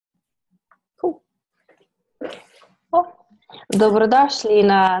Dobrodošli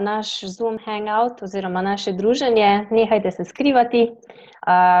na naš Zoom hangout oziroma naše druženje Nehajte se skrivati.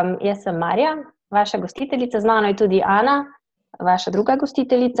 Jaz sem Marja, vaša gostiteljica, z mano je tudi Ana, vaša druga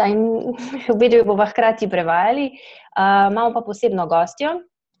gostiteljica in obedve bova hkrati prevajali. Imamo pa posebno gostjo,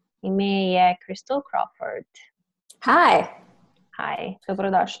 ime je Christel Crawford. Hi. Hi,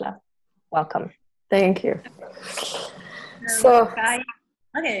 dobrodošla. Welcome. Thank you.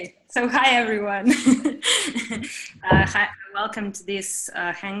 Hi everyone. Welcome to this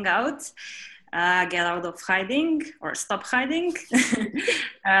hangout. Get out of hiding or stop hiding.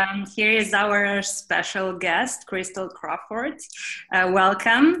 Here is our special guest, Christel Crawford.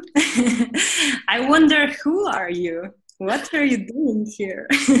 Welcome. I wonder, who are you? What are you doing here?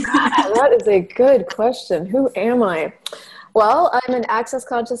 That is a good question. Who am I? Well, I'm an Access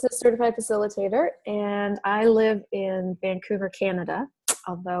Consciousness Certified Facilitator, and I live in Vancouver, Canada,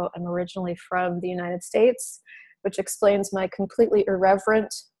 although I'm originally from the United States, which explains my completely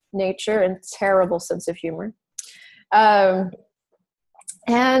irreverent nature and terrible sense of humor. And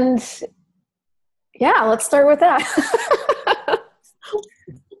yeah, let's start with that.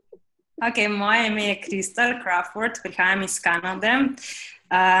 Okay, moje ime je Christel Crawford, prihajam iz Kanade.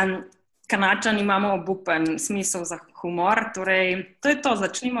 Kanadčani imamo obupen smisel za humor, torej to je to,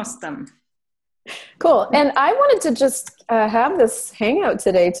 začnimo s tem. Cool. And I wanted to just have this hangout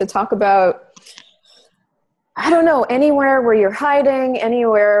today to talk about, I don't know, anywhere where you're hiding,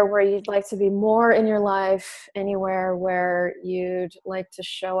 anywhere where you'd like to be more in your life, anywhere where you'd like to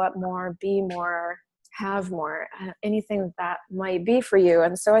show up more, be more, have more, anything that might be for you.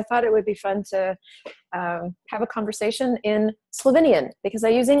 And so I thought it would be fun to have a conversation in Slovenian, because I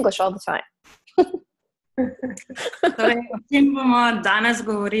use English all the time. Torej, o čem bomo danes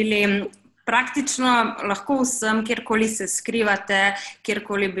govorili? Praktično lahko vsem, kjerkoli se skrivate,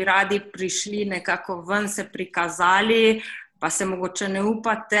 kjerkoli bi radi prišli, nekako ven se prikazali, pa se mogoče ne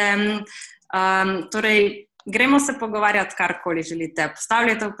upate. Torej, gremo se pogovarjati, karkoli želite.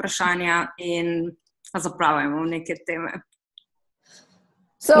 Postavljate vprašanja in zaplavajmo v neke teme.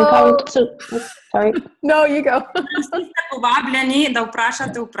 Sorry. No, you go. Ste povabljeni, da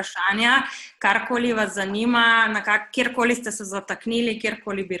vprašate vprašanja, karkoli vas zanima, kjerkoli ste se zataknili,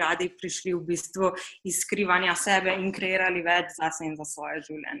 kjerkoli bi radi prišli v bistvu iz skrivanja sebe in kreirali več zase in za svoje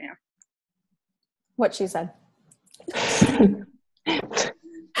življenje. What she said.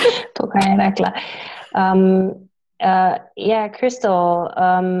 To, kar je rekla. Yeah, Christel,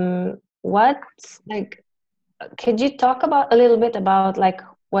 could you talk a little bit about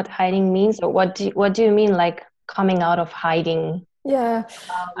what hiding means, or what do you mean coming out of hiding? Yeah,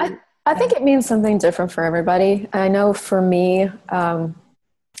 I think it means something different for everybody. I know for me,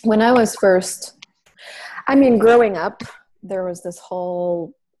 when I was growing up, there was this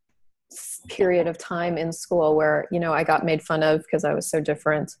whole period of time in school where, I got made fun of because I was so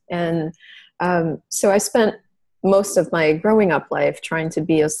different. And so I spent most of my growing up life trying to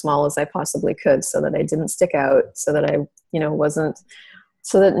be as small as I possibly could so that I didn't stick out, so that I,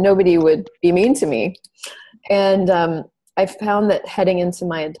 so that nobody would be mean to me. And I found that heading into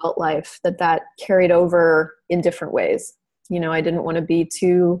my adult life, that carried over in different ways. I didn't want to be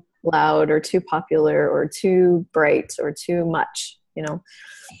too loud or too popular or too bright or too much,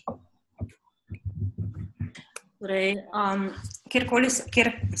 Torej, kjer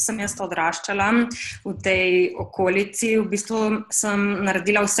sem jaz odraščala, v tej okolici, v bistvu sem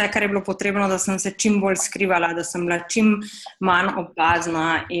naredila vse, kar je bilo potrebno, da sem se čim bolj skrivala, da sem bila čim manj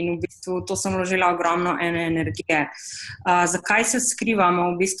opazna, in v bistvu to sem vložila ogromno ene energije. Zakaj se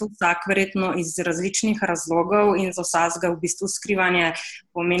skrivamo? V bistvu vsak verjetno iz različnih razlogov, in za vsakega v bistvu skrivanje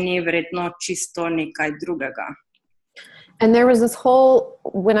pomeni verjetno čisto nekaj drugega. And there was this whole,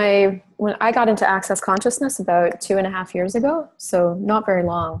 when I got into Access Consciousness about 2.5 years ago, so not very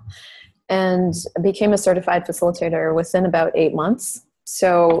long, and became a certified facilitator within about 8 months.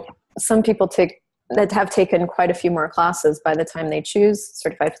 So some people have taken quite a few more classes by the time they choose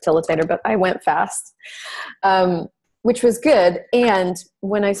certified facilitator, but I went fast, which was good. And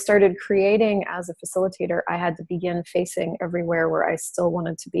when I started creating as a facilitator, I had to begin facing everywhere where I still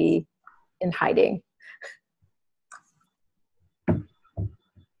wanted to be in hiding.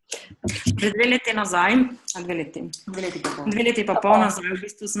 Pred 2 leti nazaj, 2 leti pa pol nazaj, v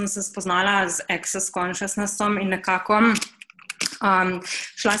bistvu sem se spoznala z Access Consciousnessom in nekako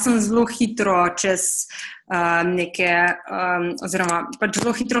šla sem zelo hitro čez oziroma pač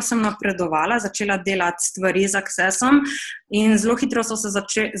zelo hitro sem napredovala, začela delati stvari z Accessom in zelo hitro so se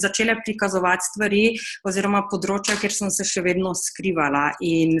začele prikazovati stvari oziroma področja, kjer sem se še vedno skrivala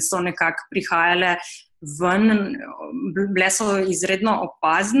in so nekako prihajale ven, bile so izredno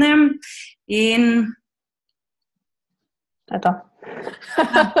opazne in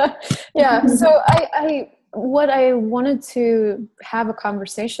Yeah, so what I wanted to have a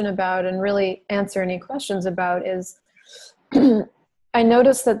conversation about and really answer any questions about is I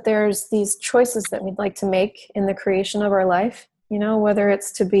noticed that there's these choices that we'd like to make in the creation of our life, you know, whether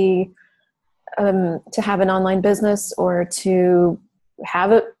it's to be to have an online business or to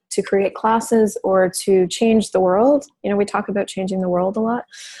create classes or to change the world. You know, we talk about changing the world a lot.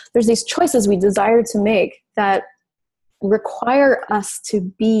 There's these choices we desire to make that require us to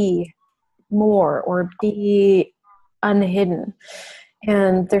be more or be unhidden.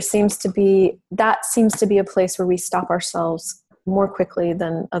 And that seems to be a place where we stop ourselves more quickly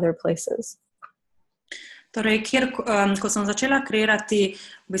than other places. Torej, ko sem začela kreirati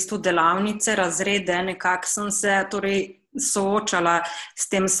v bistvu delavnice, razrede, nekako sem se soočala s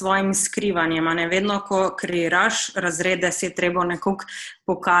tem svojim skrivanjem. Vedno, ko kreiraš razrede, si je treba nekako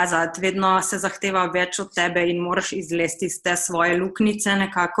pokazati, vedno se zahteva več od tebe in moraš izlesti iz te svoje luknjice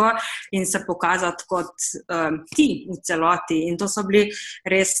nekako in se pokazati kot ti v celoti. In to so bili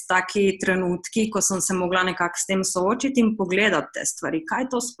res taki trenutki, ko sem se mogla nekako s tem soočiti in pogledati te stvari. Kaj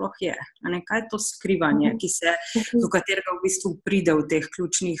to sploh je? Kaj je to skrivanje, do katerega v bistvu pride v teh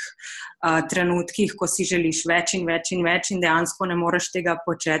ključnih trenutkih, ko si želiš več in več in več in dejansko ne moreš tega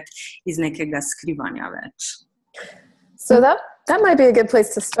početi iz nekega skrivanja več. So that might be a good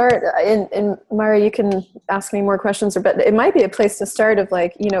place to start. And Mara, you can ask me more questions, but it might be a place to start of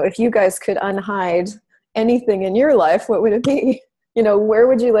like, you know, if you guys could unhide anything in your life, what would it be? You know, where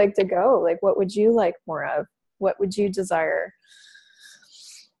would you like to go? Like, what would you like more of? What would you desire?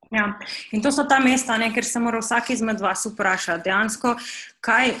 Ja, in to so ta mesta, ker se mora vsak izmed vas vprašati dejansko,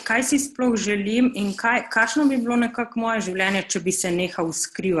 kaj si sploh želim in kakšno bi bilo nekako moje življenje, če bi se nehal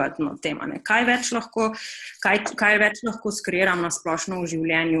skrivati na tem. Kaj več lahko skreiram na splošno v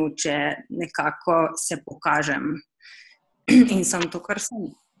življenju, če nekako se pokažem in sem to, kar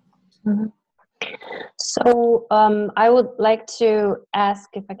sem. So I would like to ask,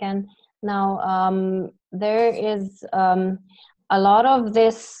 if I can now, there is a lot of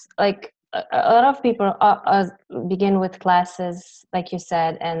this, like a lot of people begin with classes, like you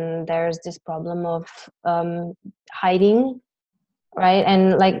said, and there's this problem of hiding, right?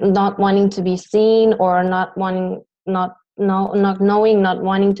 And like not wanting to be seen, or not knowing, not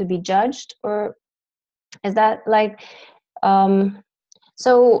wanting to be judged, or is that like,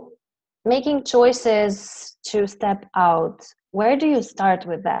 so making choices to step out, where do you start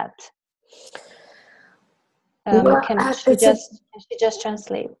with that? Can she just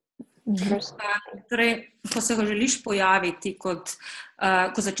translate? Torej, ko se želiš pojaviti, ko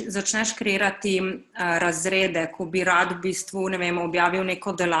začneš kreirati razrede, ko bi rad v bistvu, ne vem, objavil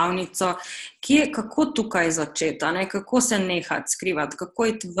neko delavnico, kako tukaj začeti, kako se nehati skrivati, kako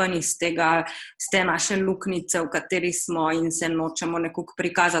iti ven iz te naše luknjice, v kateri smo in se nočemo nekako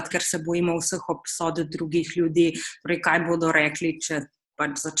prikazati, ker se bojimo vseh obsodb drugih ljudi, torej kaj bodo rekli, če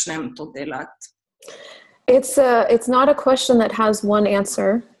pač začnem to delati. It's not a question that has one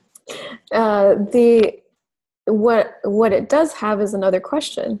answer. What it does have is another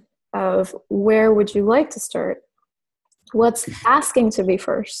question of where would you like to start? What's asking to be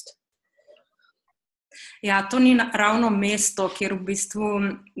first? Ja, to ni ravno mesto, kjer v bistvu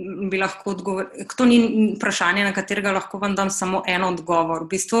bi lahko odgovoril. To ni vprašanje, na katerega lahko vam dam samo en odgovor. V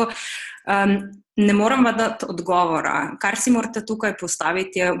bistvu ne moram vam dati odgovora. Kar si morate tukaj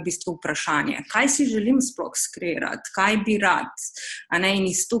postaviti, je v bistvu vprašanje. Kaj si želim sploh skreirati? Kaj bi rad? In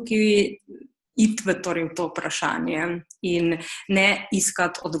iz tukaj iti v to vprašanje in ne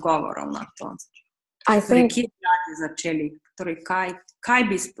iskati odgovorov na to. Kje bi radi začeli? Torej, kaj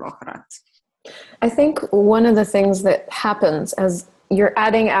bi sploh rad? I think one of the things that happens as you're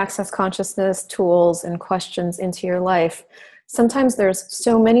adding access consciousness tools and questions into your life, sometimes there's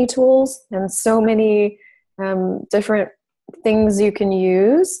so many tools and so many different things you can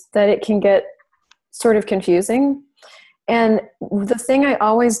use that it can get sort of confusing. And the thing I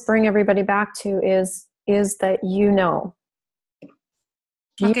always bring everybody back to is that you know.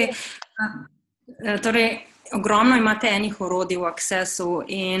 Okay. Torej, ogromno imate enih orodij v Accessu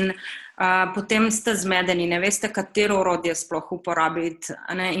in potem ste zmedeni, ne veste, katero orodje sploh uporabiti.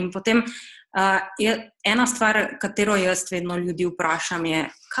 In potem ena stvar, katero jaz vedno ljudi vprašam, je,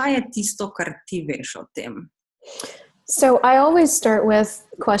 kaj je tisto, kar ti veš o tem? So I always start with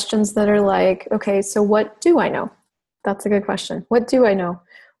questions that are like, okay, so what do I know? That's a good question. What do I know?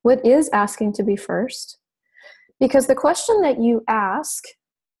 What is asking to be first? Because the question that you ask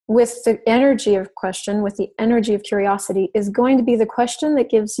with the energy of question, with the energy of curiosity, is going to be the question that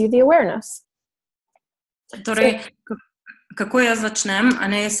gives you the awareness. Torej, kako jaz začnem,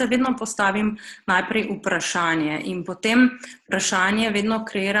 jaz se vedno postavim najprej vprašanje in potem vprašanje vedno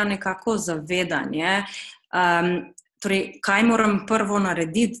kreira nekako zavedanje. Torej, kaj moram prvo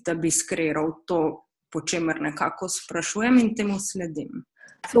narediti, da bi skreiral to, po čemer nekako sprašujem in temu sledim.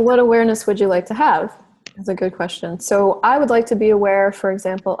 So what awareness would you like to have? That's a good question. So I would like to be aware, for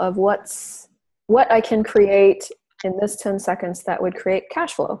example, of what I can create in this 10 seconds that would create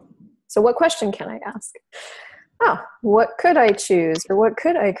cash flow. So what question can I ask? What could I choose or what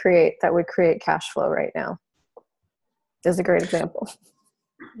could I create that would create cash flow right now? That's a great example.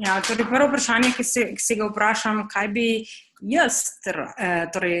 Ja, torej prvo vprašanje, ki si ga vprašam, kaj bi jaz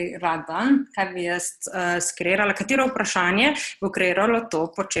rada, kaj bi jaz skreirala, katero vprašanje bo kreiralo to,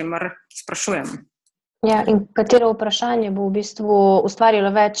 po čemer sprašujem. Ja, in katero vprašanje bo v bistvu ustvarilo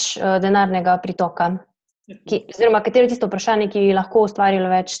več denarnega pritoka? Oziroma, katero tisto vprašanje, ki bi lahko ustvarilo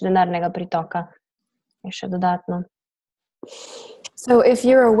več denarnega pritoka? Je še dodatno. So if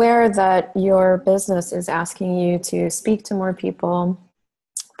you're aware that your business is asking you to speak to more people,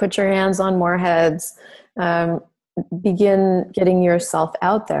 put your hands on more heads, begin getting yourself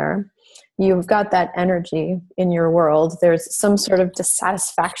out there, you've got that energy in your world. There's some sort of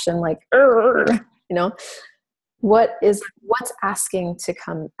dissatisfaction, like, what's asking to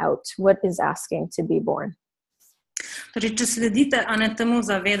come out? What is asking to be born? Torej, če sledite temu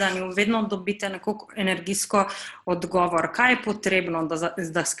zavedanju, vedno dobite nekako energijsko odgovor. Kaj je potrebno,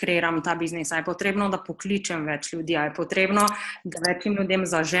 da skreiram ta biznis? Je potrebno, da pokličem več ljudi? Je potrebno, da večim ljudem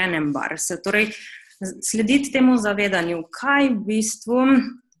zaženem bar? Torej, slediti temu zavedanju, kaj v bistvu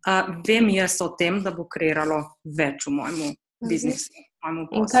vem jaz o tem, da bo kreiralo več v mojemu biznisu, v mojemu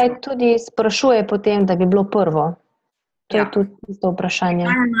poslu. In kaj tudi sprašuje potem, da bi bilo prvo? To je tudi to vprašanje.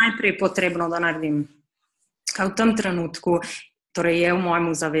 Kaj je najprej potrebno, da naredim? Kaj v tem trenutku torej je v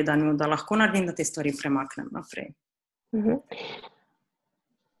mojem zavedanju, da lahko naredim, da te stvari premaknem naprej.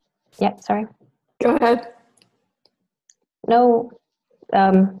 Yeah, sorry. Go ahead. No,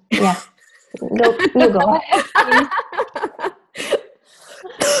 yeah. No, you go.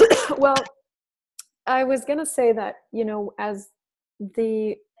 Well, I was going to say that, as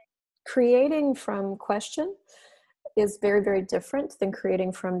the creating from question is very, very different than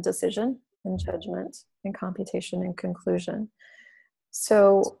creating from decision and judgment and computation and conclusion.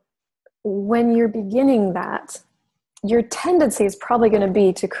 So when you're beginning that, your tendency is probably going to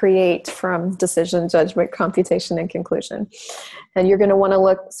be to create from decision, judgment, computation, and conclusion. And you're going to want to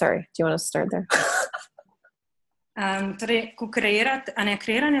look, sorry, do you want to start there? Torej, ko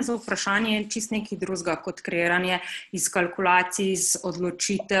kreiranje za vprašanje je čist nekaj drugega kot kreiranje iz kalkulacij, iz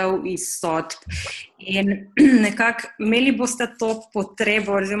odločitev, iz sodb. In nekako imeli boste to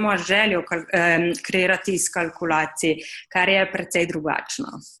potrebo oziroma željo kreirati iz kalkulacij, kar je precej drugačno.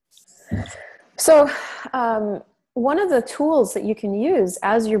 So, one of the tools that you can use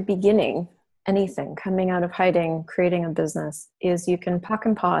as you're beginning anything, coming out of hiding, creating a business, is you can pock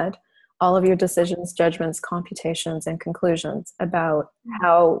and pod all of your decisions, judgments, computations, and conclusions about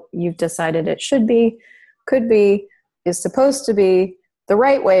how you've decided it should be, could be, is supposed to be, the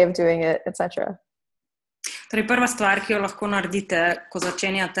right way of doing it, etc. Torej, prva stvar, ki jo lahko naredite, ko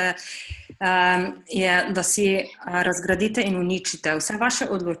začenjate, je, da si razgradite in uničite vse vaše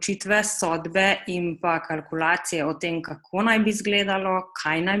odločitve, sodbe in pa kalkulacije o tem, kako naj bi izgledalo,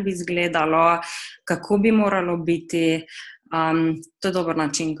 kaj naj bi izgledalo, kako bi moralo biti. To je dober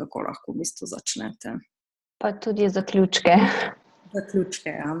način, kako lahko v bistvu začnete. Pa tudi zaključke. Zaključke,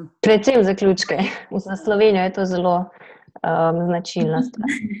 ja. Predvsem zaključke. Za Slovenijo je to zelo značilna stvar.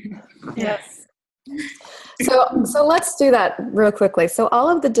 Yes. So let's do that real quickly. So all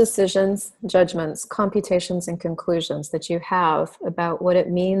of the decisions, judgments, computations, and conclusions that you have about what it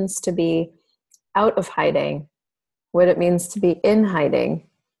means to be out of hiding, what it means to be in hiding,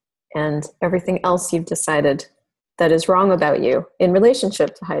 and everything else you've decided that is wrong about you in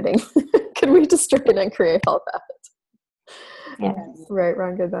relationship to hiding. Can we destroy it and create all that? Yeah. Right,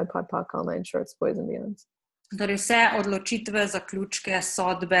 wrong, good, bad, pod, poc, all nine shorts, boys and beyonds. Torej vse odločitve, zaključke,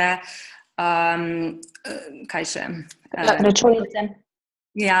 sodbe, kaj še? Računice.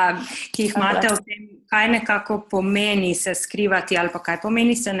 Ja, ki jih imate o tem, kaj nekako pomeni se skrivati ali pa kaj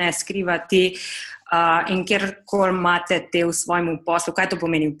pomeni se ne skrivati. In kjerkoli imate te v svojem poslu, kaj to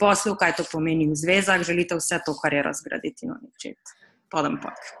pomeni v poslu, kaj to pomeni v zvezah, želite vse to, kar je razgraditi in uničiti. Podam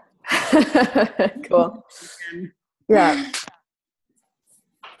pak. Cool. Yeah.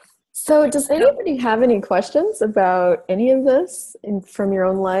 So does anybody have any questions about any of this from your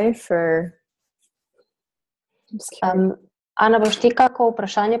own life? Or Ana, boš ti kako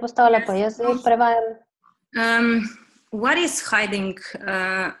vprašanje postavila, pa jaz zdaj prevajam? What is hiding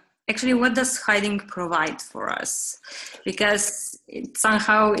actually, what does hiding provide for us? Because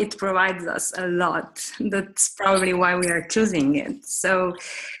somehow it provides us a lot. That's probably why we are choosing it. So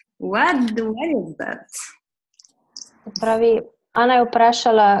what is that? Pravi, Ana je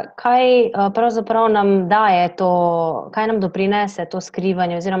vprašala, kaj pravzaprav nam daje to, kaj nam doprinese to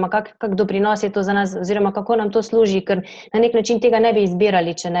skrivanje, oziroma kak doprinos je to za nas, oziroma kako nam to služi, ker na nek način tega ne bi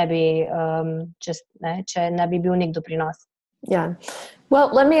izbirali, če ne bi bil nek doprinos. Yeah. Well,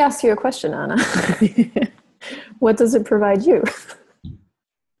 let me ask you a question, Anna. What does it provide you?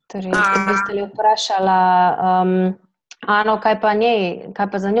 Torej, biste li vprašala Ano, kaj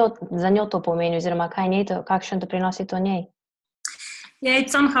pa za njo to pomeni, oziroma kakšen doprinos je to njej? Yeah,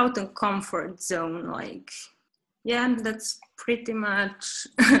 it's somehow the comfort zone, like, yeah, that's pretty much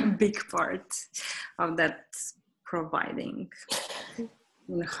a big part of that providing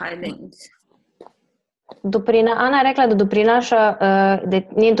and hiding. Ana je rekla, da doprinaša, da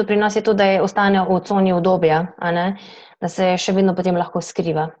njen doprinos je to, da ostane v coni udobja, da se še vedno potem lahko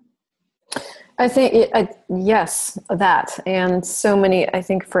skriva. I think, yes, that. And so many, I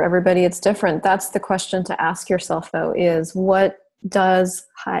think for everybody it's different. That's the question to ask yourself, though, is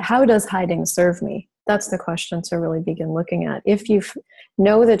how does hiding serve me? That's the question to really begin looking at. If you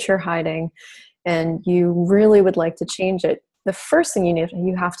know that you're hiding and you really would like to change it, the first thing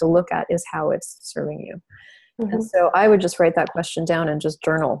you have to look at is how it's serving you. Mm-hmm. And so I would just write that question down and just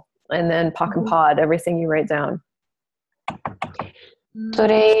journal, and then pock and pod everything you write down.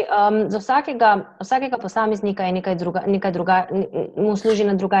 Torej, za vsakega posameznika je mu služi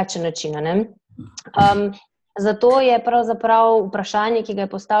na drugačen način. Zato je pravzaprav vprašanje, ki ga je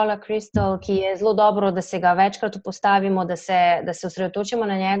postavila Christel, ki je zelo dobro, da se ga večkrat postavimo, da se osredotočimo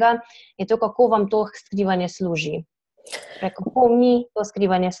na njega, je to, kako vam to skrivanje služi. Kako mi to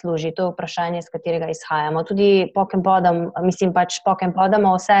skrivanje služi, to je vprašanje, z katerega izhajamo. Tudi podamo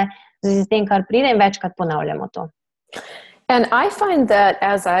vse z tem, kar pride, in večkrat ponavljamo to. And I find that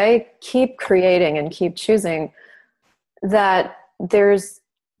as I keep creating and keep choosing, that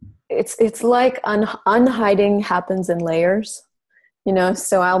it's like unhiding happens in layers,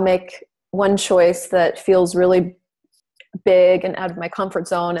 so I'll make one choice that feels really big and out of my comfort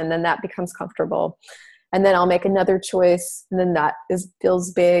zone, and then that becomes comfortable. And then I'll make another choice, and then that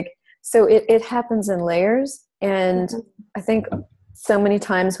feels big. So it happens in layers. And I think so many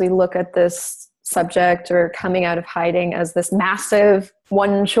times we look at this subject or coming out of hiding as this massive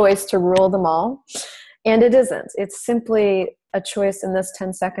one choice to rule them all. And it isn't. It's simply a choice in this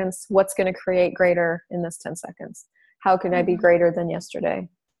 10 seconds. What's going to create greater in this 10 seconds? How can I be greater than yesterday?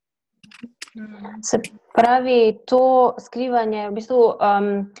 Se pravi, to skrivanje, v bistvu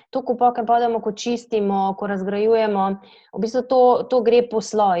to, ko podamo, ko čistimo, ko razgrajujemo, v bistvu to gre po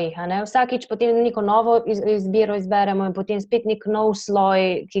slojih. Vsakič potem neko novo izbiro izberemo in potem spet nek nov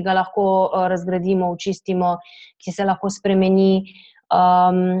sloj, ki ga lahko razgradimo, očistimo, ki se lahko spremeni.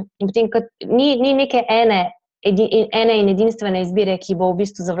 In potem, ni neke ene in edinstvene izbire, ki bo v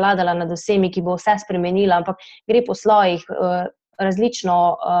bistvu zavladala nad vsemi, ki bo vse spremenila, ampak gre po slojih,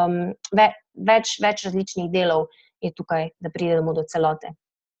 različno, več različnih delov je tukaj, da pridemo do celote.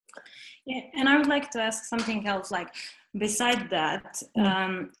 Yeah, and I would like to ask something else, like, beside that,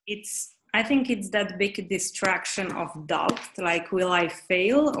 I think it's that big distraction of doubt, like, will I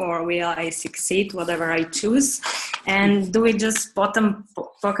fail or will I succeed, whatever I choose? And do we just pock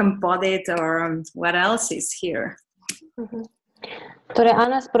and pod it, or what else is here? Torej,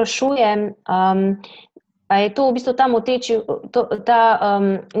 Ana sprašuje, a je to v bistvu ta moteči,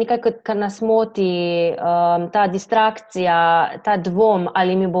 nekaj, kar nas moti, ta distrakcija, ta dvom,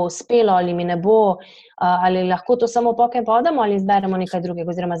 ali mi bo uspelo, ali mi ne bo, ali lahko to samo pock and podamo, ali izberemo nekaj drugega,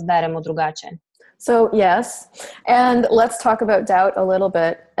 oziroma izberemo drugače. So, yes. And let's talk about doubt a little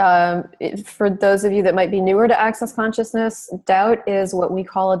bit. For those of you that might be newer to Access Consciousness, doubt is what we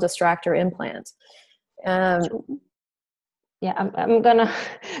call a distractor implant. Yeah, I'm gonna...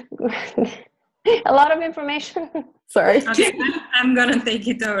 A lot of information. Sorry. Okay, I'm gonna take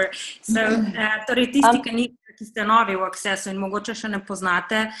it over. So, torej tisti, ki ste novi v Accessu in mogoče še ne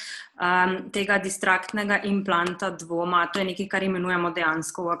poznate tega distraktnega implanta dvoma, to je nekaj, kar imenujemo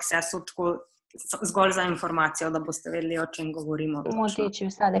dejansko v Accessu, tako zgolj za informacijo, da boste vedeli, o čem govorimo. Moteči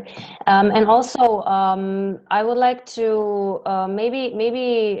vsadek. And also, I would like to maybe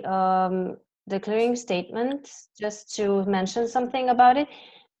the clearing statement, just to mention something about it.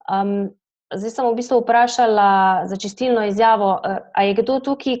 Zdaj sem v bistvu vprašala za čistilno izjavo, a je kdo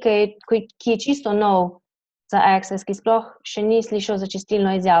tukaj, ki je čisto nov za Access, ki sploh še ni slišal za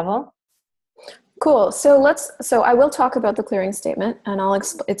čistilno izjavo? Cool. So I will talk about the clearing statement, and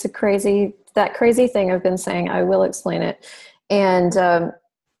it's that crazy thing I've been saying. I will explain it. And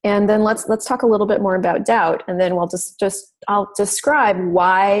And then let's talk a little bit more about doubt, and then I'll describe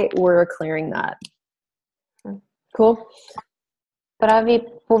why we're clearing that. Cool? Pravi,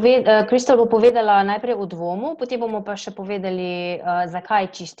 Christel bo povedala najprej o dvomu, potem bomo pa še povedali,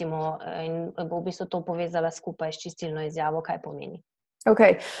 zakaj čistimo, in bo v bistvu to povezala skupaj s čistilno izjavo, kaj pomeni.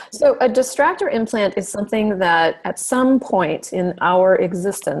 Okay, so a distractor implant is something that at some point in our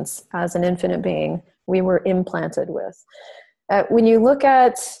existence as an infinite being, we were implanted with. When you look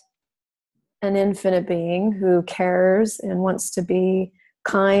at an infinite being who cares and wants to be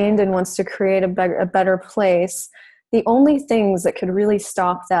kind and wants to create a better place, the only things that could really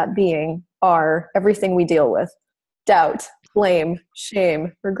stop that being are everything we deal with: doubt, blame,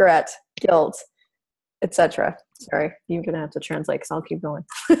 shame, regret, guilt, etc. Sorry, you're going to have to translate because I'll keep going.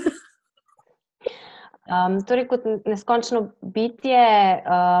 Torej, kot neskončno bitje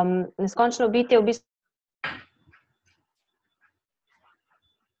v bistvu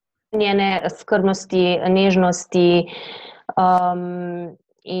njene skrbnosti, nežnosti,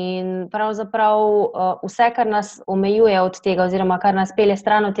 in pravzaprav vse, kar nas omejuje od tega, oziroma kar nas pelje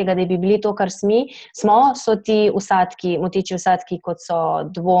stran od tega, da bi bili to, kar smo, so ti usadki, moteči usadki, kot so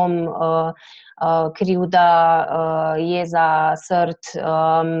dvom, krivda, jeza, srd,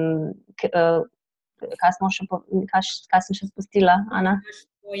 kaj sem še spustila, Ana?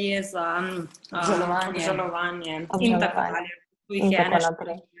 Jeza, obžalovanje in tako dalje.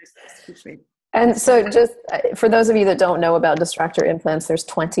 And so just for those of you that don't know about distractor implants, there's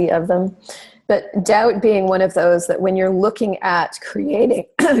 20 of them. But doubt being one of those that when you're looking at creating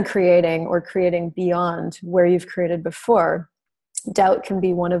beyond where you've created before, doubt can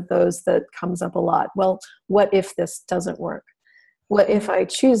be one of those that comes up a lot. Well, what if this doesn't work? What if I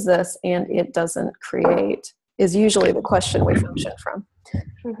choose this and it doesn't create? Is usually the question we function from.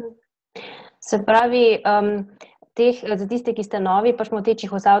 Se pravi, za tiste, ki ste novi, pač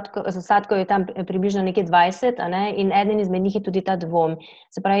motečih usadkov je tam približno nekje 20, in eden izmed njih je tudi ta dvom.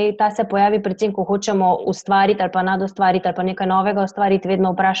 Se pravi, ta se pojavi predvsem, ko hočemo ustvariti ali pa nadustvariti ali pa nekaj novega ustvariti,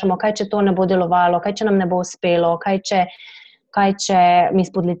 vedno vprašamo, kaj če to ne bo delovalo, kaj če nam ne bo uspelo, kaj če mi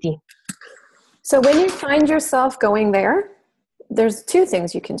spodleti. So when you find yourself going there, there's two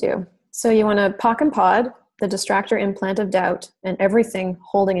things you can do. So you want to pock and pod the distractor implant of doubt and everything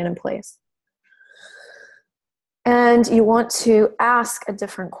holding it in place. And you want to ask a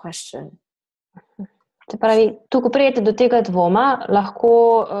different question. Se pravi, ko prijete do tega dvoma,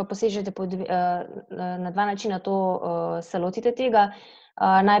 lahko posežete na dva načina, se lotite tega.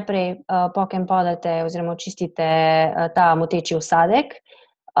 Najprej pock and podate oziroma očistite ta moteči usadek.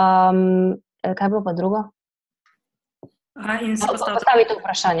 Kaj bilo pa drugo? Postavite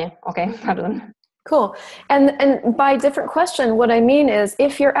vprašanje. Okay, pardon. Cool. And by different question, what I mean is,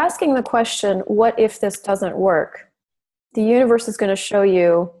 if you're asking the question, what if this doesn't work? The universe is going to show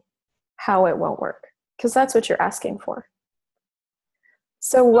you how it won't work, because that's what you're asking for.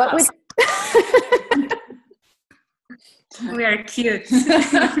 So what would... We are cute.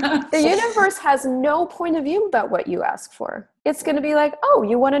 The universe has no point of view about what you ask for. It's going to be like, oh,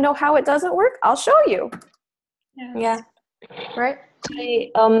 you want to know how it doesn't work? I'll show you. Yeah. Right?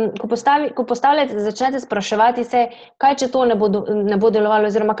 Ko začnete spraševati se, kaj če to ne bo delovalo,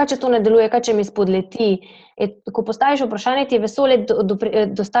 oziroma kaj če to ne deluje, kaj če mi spodleti. Ko postaviš vprašanje, ti vesolje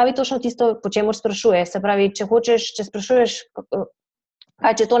dostavi točno tisto, po čemer sprašuješ. Se pravi, če sprašuješ,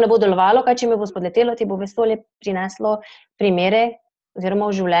 kaj če to ne bo delovalo, kaj če mi bo spodletelo, ti bo vesolje prineslo primere, oziroma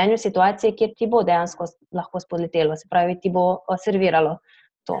v življenju situacije, kjer ti bo dejansko lahko spodletelo. Se pravi, ti bo serviralo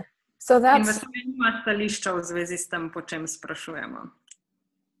to. So in vesolje nima stališča v zvezi s tem, po čem sprašujemo.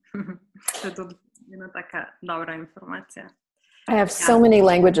 To je tudi ena taka dobra informacija. I have so many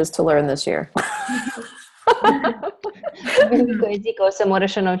languages to learn this year. Veliko jezikov se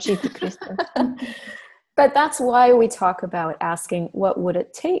moraš še naučiti, Christel. But that's why we talk about asking, what would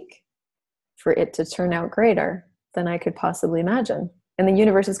it take for it to turn out greater than I could possibly imagine? And the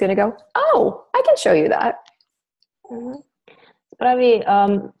universe is going to go, oh, I can show you that. Pravi,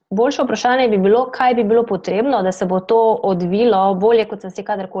 boljše vprašanje bi bilo, kaj bi bilo potrebno, da se bo to odvilo bolje, kot sem si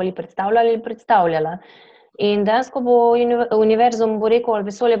kadarkoli predstavljala. In dejansko bo univerzum bo rekel, ali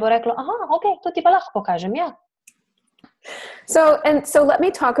vesolje bo reklo, aha, ok, to ti pa lahko pokažem, ja. So let me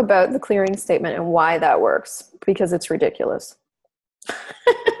talk about the clearing statement and why that works, because it's ridiculous.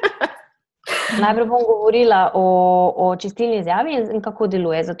 Najprej bom govorila o čistilni izjavi in kako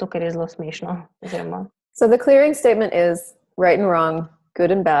deluje, zato ker je zelo smešno. So the clearing statement is right and wrong,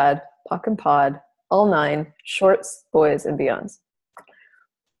 good and bad, pock and pod, all nine, shorts, boys, and beyonds.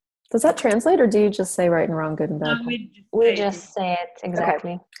 Does that translate, or do you just say right and wrong, good and bad? No, we just say it,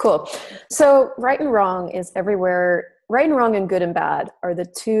 exactly. Okay, cool. So right and wrong is everywhere right and wrong and good and bad are the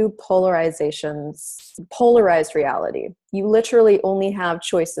two polarizations, polarized reality. You literally only have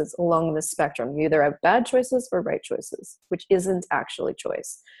choices along the spectrum. You either have bad choices or right choices, which isn't actually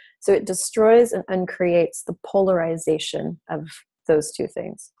choice. So it destroys and uncreates the polarization of those two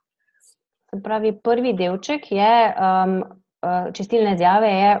things. Se pravi, prvi delček je, čistilne izjave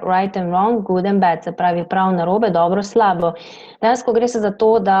je right and wrong, good and bad, se pravi prav, narobe, dobro, slabo. Dejansko gre se za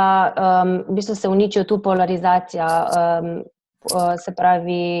to, da v bistvu se uničijo tu polarizacija, se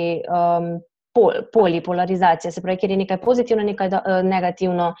pravi polipolarizacija, se pravi, kjer je nekaj pozitivno, nekaj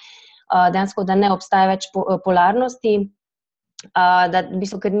negativno, dejansko, da ne obstaja več polarnosti, da v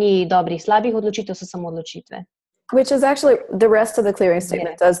bistvu, ker ni dobrih, slabih odločitev, so samo odločitve. Which is actually, the rest of the clearing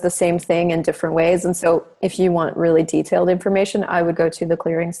statement does the same thing in different ways. And so if you want really detailed information, I would go to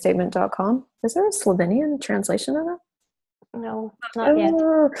theclearingstatement.com. Is there a Slovenian translation of that? No, not yet.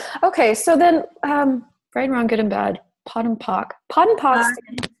 Okay, so then right and wrong, good and bad. Pot and pock. Pot and pock.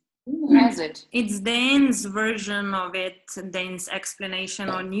 Who has it? It's Dane's version of it, Dane's explanation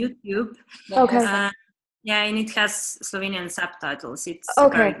on YouTube. Okay. Yeah, and it has Slovenian subtitles. It's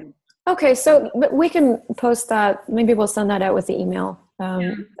okay. Okay, so we can post that. Maybe we'll send that out with the email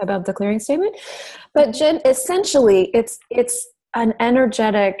about the clearing statement. But essentially, it's an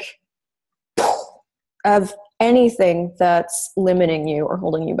energetic of anything that's limiting you or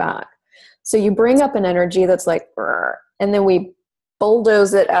holding you back. So you bring up an energy that's like, and then we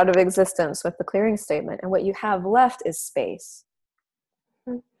bulldoze it out of existence with the clearing statement. And what you have left is space.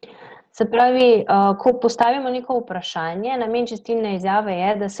 Se pravi, ko postavimo neko vprašanje, namen čistilne izjave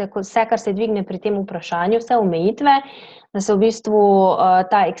je, da se vse, kar se dvigne pri tem vprašanju, vse omejitve, da se v bistvu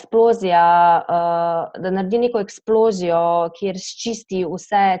ta eksplozija, da naredi neko eksplozijo, kjer sčisti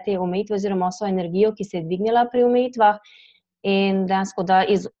vse te omejitve oziroma vso energijo, ki se je dvignila pri omejitvah in dejansko, da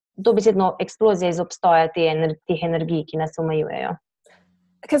dobesedno eksplozija iz obstoja teh energij, ki nas omejujejo.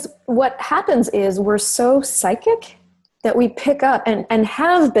 Because what happens is we're so psychic that we pick up and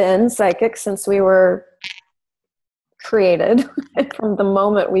have been psychic since we were created from the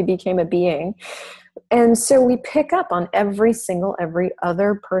moment we became a being. And so we pick up on every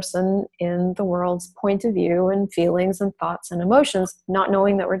other person in the world's point of view and feelings and thoughts and emotions, not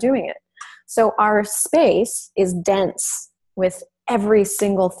knowing that we're doing it. So our space is dense with every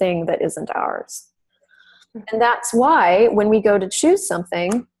single thing that isn't ours. And that's why when we go to choose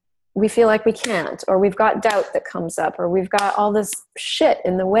something, we feel like we can't, or we've got doubt that comes up, or we've got all this shit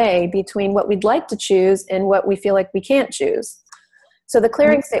in the way between what we'd like to choose and what we feel like we can't choose. So the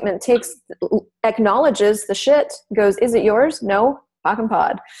clearing statement acknowledges the shit, goes, is it yours? No, pock and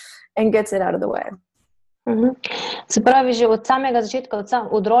pod, and gets it out of the way. Se pravi, že od samega začetka,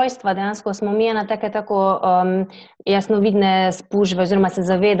 od rojstva dejansko smo mi na tako jasnovidne spužve oziroma se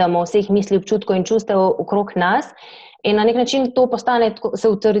zavedamo vseh misli, občutkov in čustev okrog nas. In na nek način to se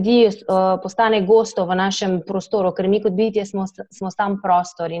utrdi, postane gosto v našem prostoru, ker mi kot bitje smo sam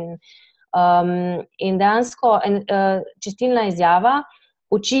prostor. In dejansko čistilna izjava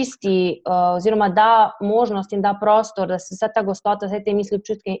očisti oziroma da možnost in da prostor, da se vsa ta gostota, vse te misli,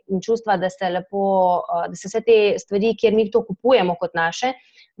 občutke in čustva, da se vse te stvari, kjer mi to kupujemo kot naše,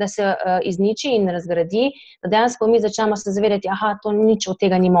 da se izniči in razgradi, da dejansko mi začnemo se zavedati, aha, to nič od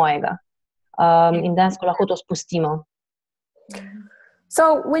tega ni mojega. In dejansko lahko to spustimo.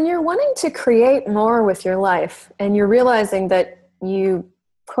 So when you're wanting to create more with your life and you're realizing that you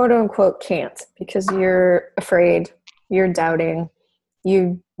quote unquote can't because you're afraid, you're doubting,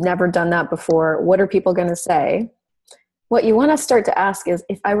 you've never done that before, what are people going to say? What you want to start to ask is,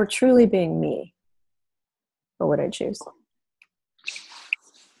 if I were truly being me, what would I choose?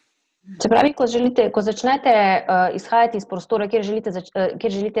 Se pravi, ko začnete izhajati iz prostora, kjer želite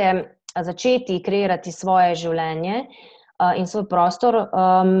začeti kreirati svoje življenje in svoj prostor,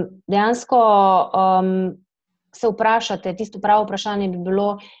 dejansko se vprašate, tisto pravo vprašanje bi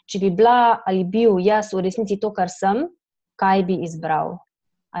bilo, če bi bila ali bil jaz v resnici to, kar sem, kaj bi izbral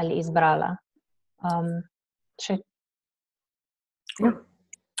ali izbrala. Okay.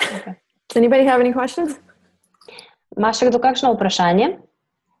 Does anybody have any questions? Imaš še kdo kakšno vprašanje?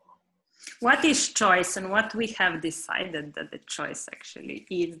 What is choice and what we have decided that the choice actually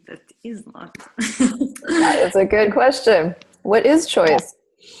is that is not? That's a good question. What is choice?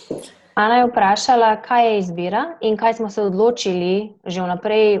 Ana je vprašala, kaj je izbira in kaj smo se odločili, že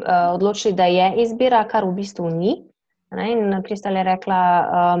vnaprej odločili, da je izbira, kar v bistvu ni. In Christel je rekla,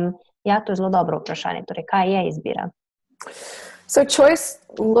 ja, to je zelo dobro vprašanje, torej, kaj je izbira? So choice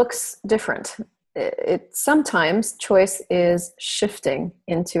looks different. Sometimes choice is shifting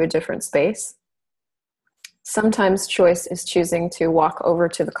into a different space. Sometimes choice is choosing to walk over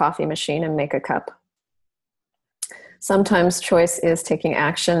to the coffee machine and make a cup. Sometimes choice is taking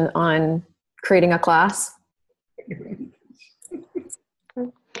action on creating a class.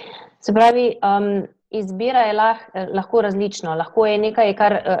 Se pravi, izbira je lahko različno. Lahko je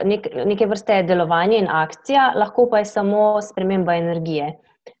neke vrste delovanje in akcija, lahko pa je samo sprememba energije.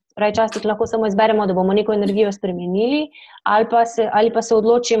 Pravi, včasih lahko samo izberemo, da bomo neko energijo spremenili, ali pa se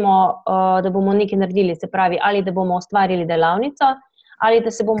odločimo, da bomo nekaj naredili. Se pravi, ali da bomo ustvarili delavnico, ali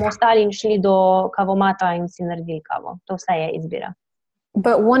da se bomo ostali in šli do kavomata in si naredili kavo. To vse je izbira.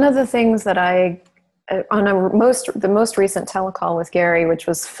 But one of the things that on the most recent telecall with Gary, which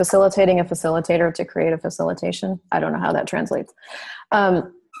was facilitating a facilitator to create a facilitation. I don't know how that translates.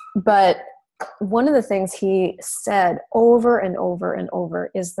 But one of the things he said over and over and over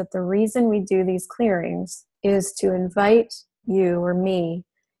is that the reason we do these clearings is to invite you or me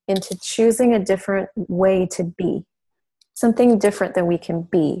into choosing a different way to be, something different than we can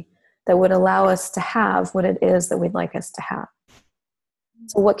be, that would allow us to have what it is that we'd like us to have.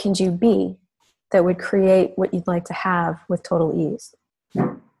 So what can you be that would create what you'd like to have with total ease?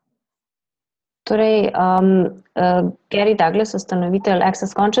 Torej, Gary Douglas, ustanovitelj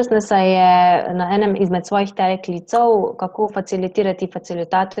Access Consciousnessa, je na enem izmed svojih teleklicev, kako facilitirati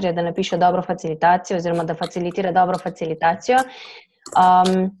facilitatorja, da napiše dobro facilitacijo oziroma da facilitira dobro facilitacijo,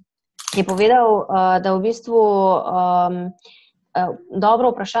 je povedal, da v bistvu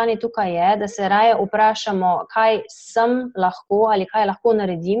dobro vprašanje tukaj je, da se raje vprašamo, kaj sem lahko ali kaj lahko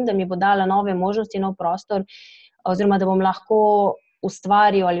naredim, da mi bo dala nove možnosti, nov prostor, oziroma da bom lahko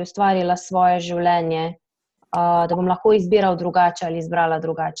ustvaril ali ustvarila svoje življenje, da bom lahko izbiral drugače ali izbrala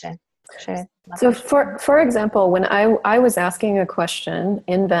drugače. So for example, when I was asking a question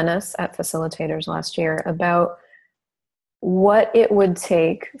in Venice at Facilitators last year about what it would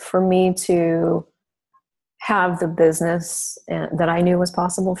take for me to have the business that I knew was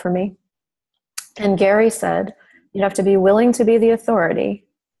possible for me. And Gary said, you'd have to be willing to be the authority.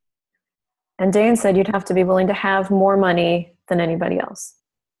 And Dane said, you'd have to be willing to have more money than anybody else.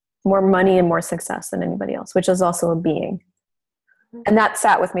 More money and more success than anybody else, which is also a being. And that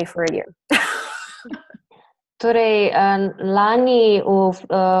sat with me for a year. Torej, lani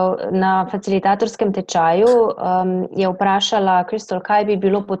na facilitatorskem tečaju je vprašala Christel, kaj bi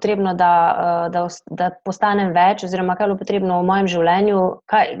bilo potrebno, da postanem več, oziroma kaj je bilo potrebno v mojem življenju,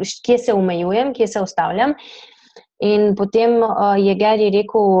 kje se omejujem, kje se ustavljam. In potem je Gary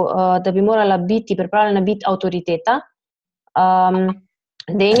rekel, da bi morala biti pripravljena biti avtoriteta.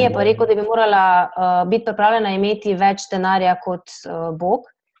 Dane je pa rekel, da bi morala biti pripravljena imeti več denarja kot Bog.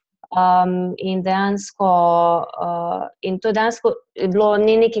 In dejansko, in to je dejansko bilo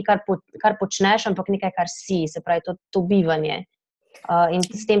ne nekaj, kar počneš, ampak nekaj, kar si, se pravi to bivanje. In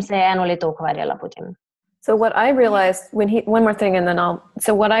s tem se je 1 leto ukvarjala potem. So what I realized one more thing and then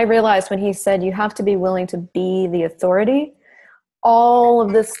what I realized when he said you have to be willing to be the authority, all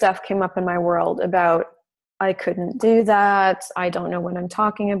of this stuff came up in my world about I couldn't do that, I don't know what I'm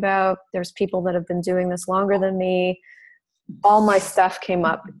talking about, there's people that have been doing this longer than me. All my stuff came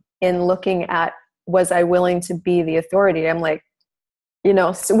up in looking at, was I willing to be the authority? I'm like,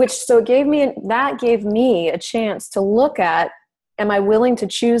 so gave me a chance to look at, am I willing to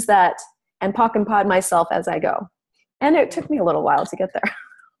choose that and pock and pod myself as I go? And it took me a little while to get there.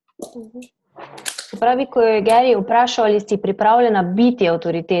 Pravi, ko je Gary vprašal, ali si pripravljena biti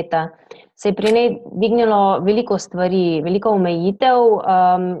avtoriteta, se je pri njej dvignilo veliko stvari, veliko omejitev,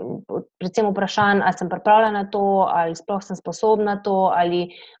 predvsem vprašanj, ali sem pripravljena na to, ali sploh sem sposobna to, ali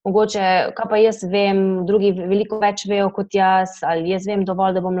mogoče, kaj pa jaz vem, drugi veliko več vejo kot jaz, ali jaz vem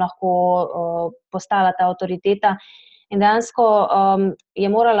dovolj, da bom lahko postala ta avtoriteta. In dejansko je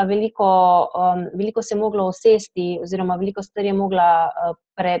morala veliko se mogla usesti, oziroma veliko stvari je mogla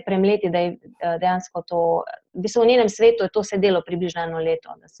premleti, da je dejansko to, v bistvu v njenem svetu je to sedelo približno 1 leto.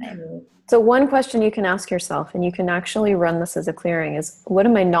 So one question you can ask yourself, and you can actually run this as a clearing, is what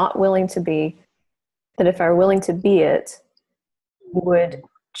am I not willing to be, that if I were willing to be it, would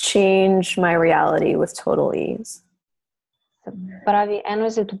change my reality with total ease? Pravi, eno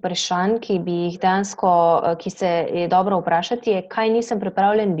izmed vprašanj, ki se je dobro vprašati, je, kaj nisem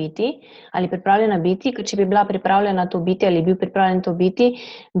pripravljen biti ali pripravljena biti, ker če bi bila pripravljena to biti ali bil pripravljen to biti,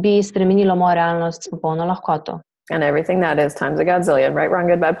 bi spremenilo mojo realnost s popolno lahkoto. And everything that is times a godzillion, right, wrong,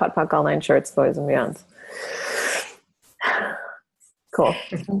 good, bad, pot, pock, all 9 shorts, boys and beyonds. Cool.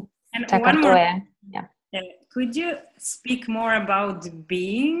 And Takrat one more, je. Yeah. Could you speak more about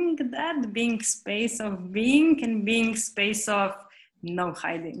being that, being space of being and being space of no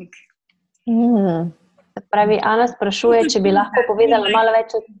hiding? Pravi, Ana sprašuje, če bi lahko povedala malo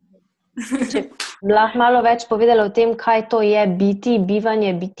več povedala o tem, kaj to je biti,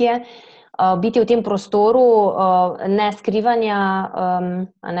 bivanje, bitje, biti v tem prostoru ne skrivanja,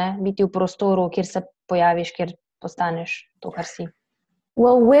 biti v prostoru, kjer se pojaviš, kjer postaneš to, kar si.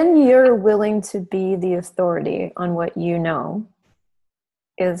 Well, when you're willing to be the authority on what you know,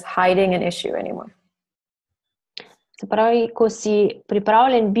 is hiding an issue anymore? Se pravi, ko si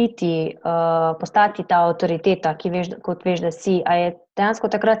pripravljen biti, postati ta avtoriteta, kot veš, da si, a je dejansko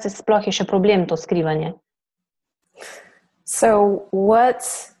takrat se sploh je še problem to skrivanje? So what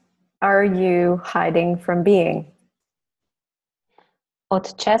are you hiding from being?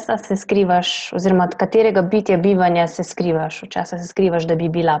 Od česa se skrivaš, oziroma od katerega bitja bivanja se skrivaš, od česa se skrivaš, da bi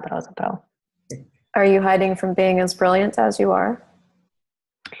bila pravzaprav? Are you hiding from being as brilliant as you are?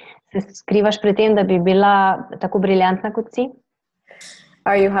 Se skrivaš pred tem, da bi bila tako briljantna, kot si?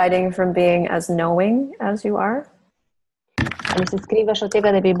 Are you hiding from being as knowing as you are? Ali se skrivaš od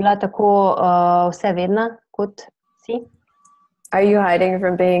tega, da bi bila tako vsevedna, kot si? Are you hiding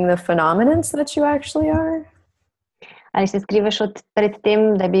from being the phenomenon that you actually are? Ali se skrivaš pred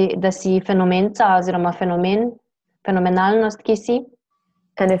tem, da si fenomenca oziroma fenomenalnost, ki si?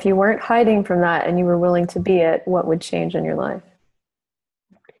 And if you weren't hiding from that and you were willing to be it, what would change in your life?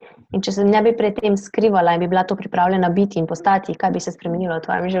 In če se ne bi pred tem skrivala in bi bila to pripravljena biti in postati, kaj bi se spremenilo v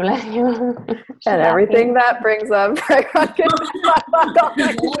tvojem življenju? And everything that brings up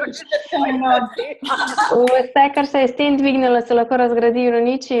vse, kar se je s tem dvignilo, se lahko razgradi v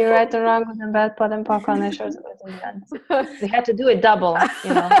niči, right and wrong, and bad, potem pa ne šel zgoditi. We had to do it double,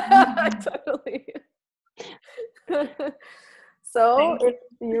 you know. Totally. So,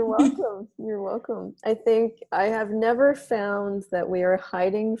 you're welcome. You're welcome. I think I have never found that we are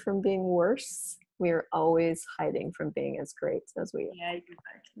hiding from being worse. We are always hiding from being as great as we are. Yeah,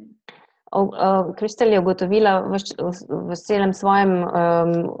 exactly. Christel je ugotovila v celem svojem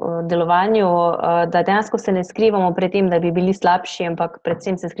delovanju, da dejansko se ne skrivamo pred tem, da bi bili slabši, ampak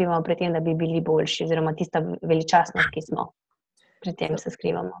predvsem se skrivamo pred tem, da bi bili boljši, oziroma tista veličastnost, ki smo. Pred tem se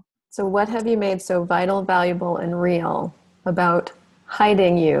skrivamo. So what have you made so vital, valuable and real about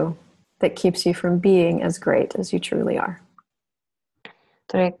hiding you that keeps you from being as great as you truly are?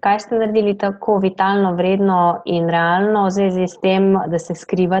 Torej, kaj ste naredili tako vitalno, vredno in realno v zvezi s tem, da se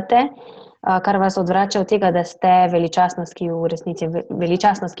skrivate, kar vas odvrača od tega, da ste veličastnost, ki v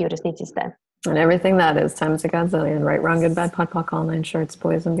resnici ste? And everything that is times a gazillion, right, wrong, good, bad, pot, pock, all nine shorts,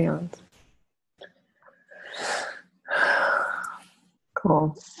 boys and beyond.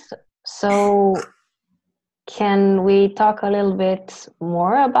 Cool. So, can we talk a little bit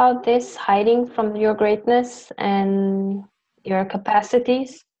more about this hiding from your greatness and your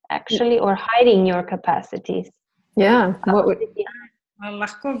capacities, actually, or hiding your capacities? Yeah.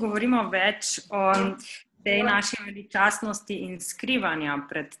 Lahko govorimo več o tej naši veličastnosti in skrivanja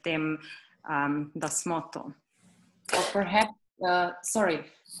pred tem, da smo to. Or perhaps,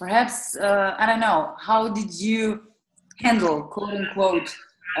 I don't know, how did you handle, quote unquote,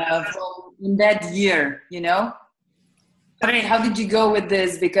 from in that year, you know? How did you go with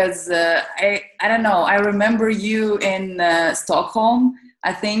this? Because I don't know, I remember you in Stockholm,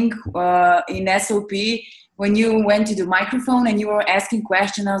 I think, in SOP, when you went to the microphone and you were asking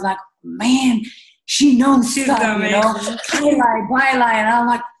questions. I was like, man, she knows stuff, you know? Highlight, and I'm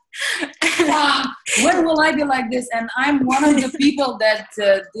like, wow, when will I be like this? And I'm one of the people that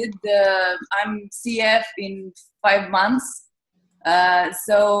I'm CF in 5 months.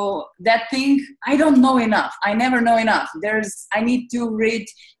 So that thing, I don't know enough. I never know enough. I need to read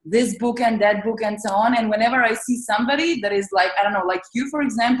this book and that book and so on. And whenever I see somebody that is like, I don't know, like you, for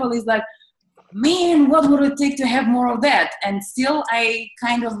example, is like, man, what would it take to have more of that? And still I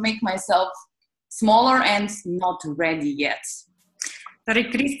kind of make myself smaller and not ready yet. Sorry,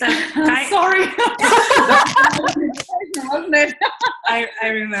 Christel. Sorry. I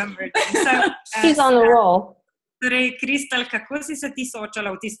remembered. So, She's on the roll. Torej, Christel, kako si se ti soočala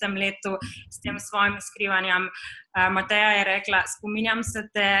v tistem letu s tem svojim skrivanjem? Mateja je rekla, spominjam se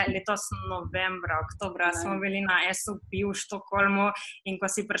te letos novembra, oktobra, smo bili na SOP v Štokholmu in ko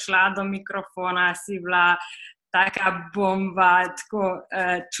si prišla do mikrofona, si bila taka bomba, tako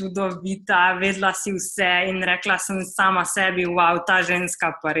čudovita, vedela si vse in rekla sem sama sebi, wow, ta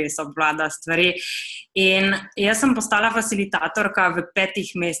ženska pa res obvlada stvari. In jaz sem postala facilitatorka v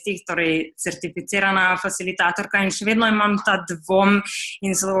 5 mestih, torej certificirana facilitatorka in še vedno imam ta dvom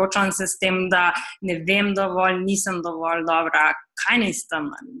in soočam se s tem, da ne vem dovolj, nisem dovolj dobra. Kaj naj s tem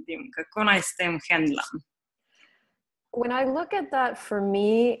naredim? Kako naj s tem handlam? When I look at that, for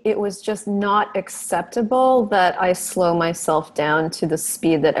me, it was just not acceptable that I slow myself down to the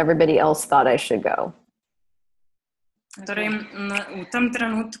speed that everybody else thought I should go. Torej, v tem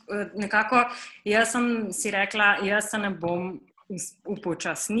trenutku nekako jaz sem si rekla, jaz se ne bom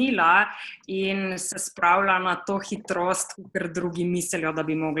upočasnila in se spravila na to hitrost, ker drugi mislijo, da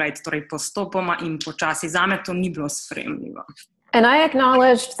bi mogla iti torej postopoma in počasi. Zame to ni bilo sprejemljivo. And I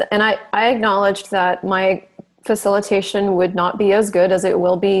acknowledged that my facilitation would not be as good as it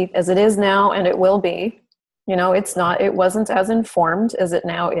will be, as it is now, and it will be. You know, it wasn't as informed as it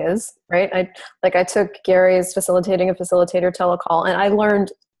now is, right? I took Gary's facilitating a facilitator telecall, and I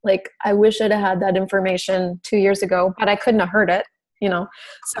learned, like, I wish I'd have had that information 2 years ago, but I couldn't have heard it, you know?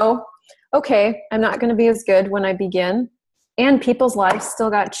 So, okay, I'm not going to be as good when I begin, and people's lives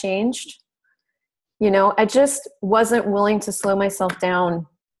still got changed. You know, I just wasn't willing to slow myself down.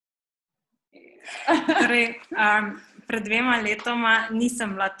 Torej, pred 2 letoma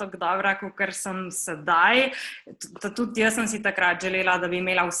nisem bila tako dobra, kakor sem sedaj. Tudi jaz sem si takrat želela, da bi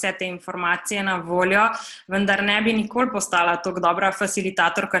imela vse te informacije na voljo, vendar ne bi nikoli postala tako dobra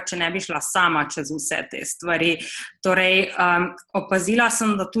facilitatorka, če ne bi šla sama čez vse te stvari. Torej, opazila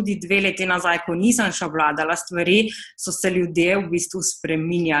sem, da tudi 2 leti nazaj, ko nisem še obvladala stvari, so se ljudje v bistvu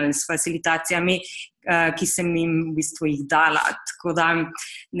spreminjali s facilitacijami, ki sem jim v bistvu jih dala. Tako da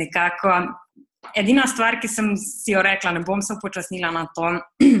nekako edina stvar, ki sem si jo rekla, ne bom se upočasnila na to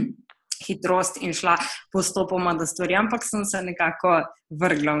hitrost in šla postopoma do stvari, ampak sem se nekako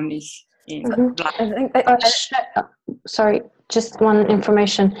vrgla v njih. Sorry, just one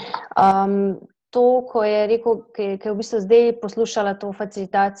information. To, ko je rekel, ki je v bistvu zdaj poslušala to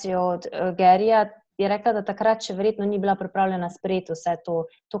facilitacijo od Garyja, je rekla, da takrat še verjetno ni bila pripravljena sprejeti vse to.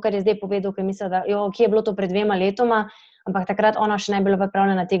 To, kar je zdaj povedal, ki je mislila, da kje je bilo to pred 2 letoma, ampak takrat ona še ne bila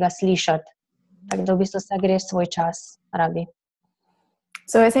pripravljena tega slišati. Tako da v bistvu vse gre svoj čas, rabi.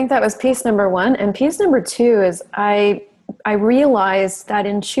 So I think that was piece number 1. And piece number 2 is I realized that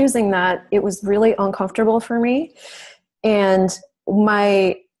in choosing that, it was really uncomfortable for me. And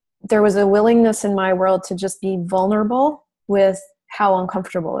there was a willingness in my world to just be vulnerable with how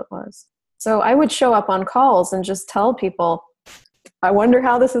uncomfortable it was. So I would show up on calls and just tell people, I wonder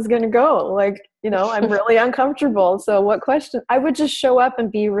how this is going to go. Like, you know, I'm really uncomfortable. So what question? I would just show up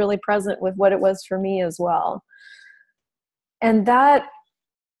and be really present with what it was for me as well. And that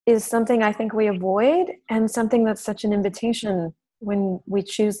is something I think we avoid, and something that's such an invitation when we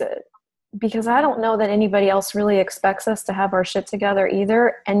choose it. Because I don't know that anybody else really expects us to have our shit together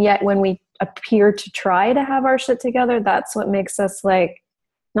either. And yet when we appear to try to have our shit together, that's what makes us like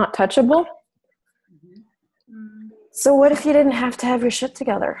not touchable. So what if you didn't have to have your shit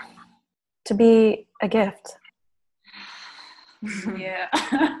together to be a gift? Yeah.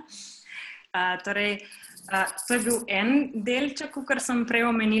 Torej, to je bil en delček, kar sem prej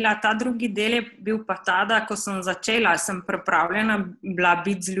omenila. Ta drugi del je bil pa ta, da ko sem začela, sem pripravljena bila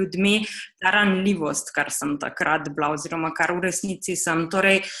biti z ljudmi, ta ranljivost, kar sem takrat bila, oziroma kar v resnici sem.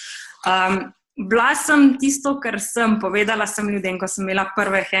 Torej, bila sem tisto, kar sem, povedala sem ljudem, ko sem imela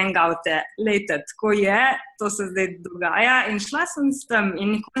prve hangoute, lejte, tako je, to se zdaj dogaja, in šla sem s tem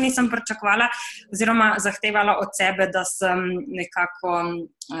in nikoli nisem pričakovala oziroma zahtevala od sebe, da sem nekako,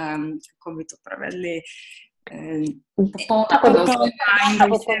 kako bi to prevedli,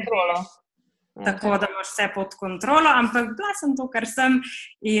 pod kontrolo. Tako, da imaš vse pod kontrolo, ampak bila sem to, kar sem,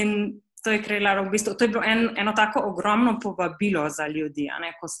 in to je kreiralo v bistvu, to je bilo eno tako ogromno povabilo za ljudi, a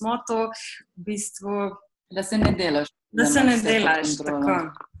ne, ko smo to v bistvu, da se ne delaš. Da se ne delaš,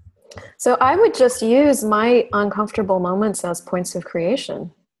 tako. So I would just use my uncomfortable moments as points of creation,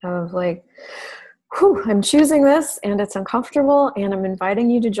 of like, I'm choosing this and it's uncomfortable and I'm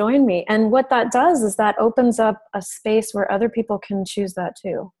inviting you to join me. And what that does is that opens up a space where other people can choose that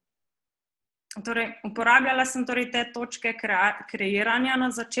too. Torej, uporabljala sem torej te točke kreiranja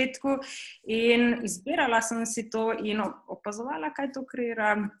na začetku in izbirala sem si to in opazovala, kaj to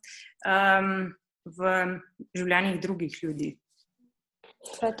kreira v življenjih drugih ljudi.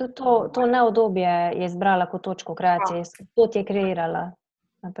 Tudi to neudobje je izbrala kot točko kreacije, to ti je kreirala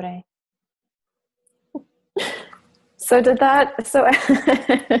naprej.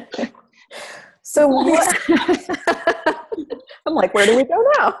 So what? I'm like, where do we go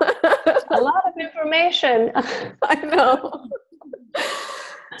now? A lot of information. I know.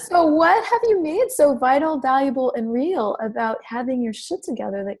 So what have you made so vital, valuable, and real about having your shit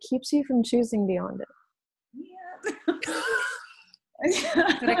together that keeps you from choosing beyond it?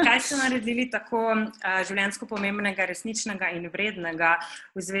 Torej, kaj ste naredili tako življenjsko pomembnega, resničnega in vrednega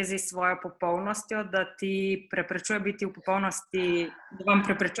v zvezi s svojo popolnostjo, da ti preprečuje biti v popolnosti, da vam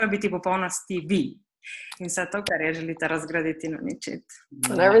preprečuje biti v popolnosti vi? In vse to, kar je želite razgraditi in uničiti.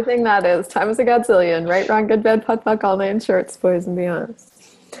 And everything that is, times a godzillion, right, wrong, good, bad, pot, fuck, all nine shorts, boys and beyonds.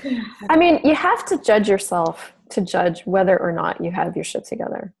 I mean, you have to judge yourself to judge whether or not you have your shit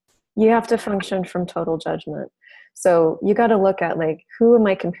together. You have to function from total judgment. So you got to look at like, who am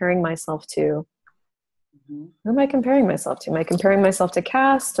I comparing myself to? Who am I comparing myself to? Am I comparing myself to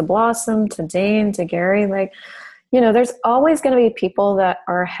Cass, to Blossom, to Dane, to Gary? Like, there's always going to be people that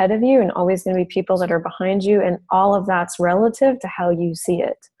are ahead of you and always going to be people that are behind you. And all of that's relative to how you see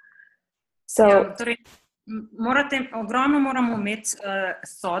it. So ogromno moramo imeti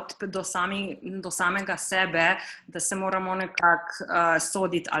sodb do samega sebe, da se moramo nekako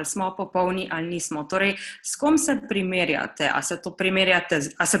soditi, ali smo popolni ali nismo. Torej, s kom se primerjate? A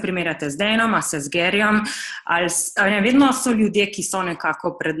se primerjate z Danom, a se z Garyjem? Vedno so ljudje, ki so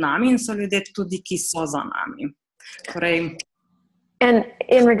nekako pred nami, in so ljudje tudi, ki so za nami. Torej, and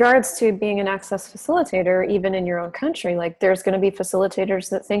in regards to being an access facilitator, even in your own country, like there's going to be facilitators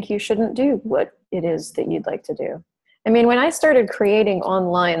that think you shouldn't do what it is that you'd like to do. I mean, when I started creating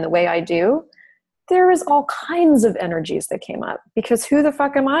online the way I do, there was all kinds of energies that came up, because who the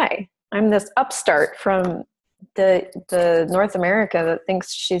fuck am I? I'm this upstart from the North America that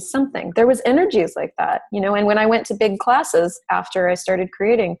thinks she's something. There was energies like that, and when I went to big classes after I started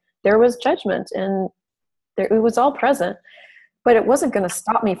creating, there was judgment, and it was all present. But it wasn't going to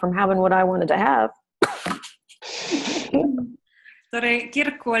stop me from having what I wanted to have. Torej,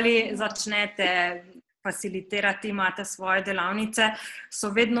 kjerkoli začnete facilitirati, imate svoje delavnice, so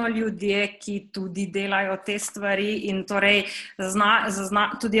vedno ljudje, ki tudi delajo te stvari, in torej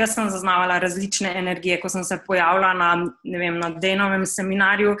tudi jaz sem zaznavala različne energije. Ko sem se pojavila na Danovem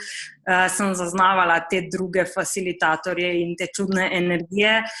seminarju, sem zaznavala te druge facilitatorje in te čudne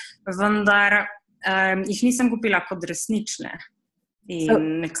energije, vendar jih nisem kupila kot resnične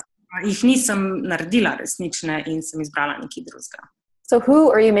in jih nisem naredila resnične in sem izbrala nekaj drugega. So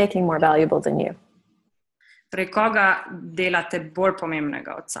who are you making more valuable than you? Torej, koga delate bolj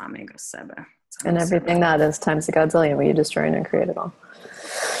pomembnega od samega sebe? And everything that is times a godzillion, where you destroy and create it all.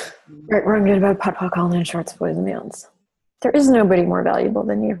 Right, we're good about pot, pot, calling in shorts, boys and beyonds. There is nobody more valuable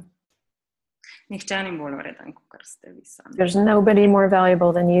than you. Nihče ni bolj vreden, kot ste vi sami. There's nobody more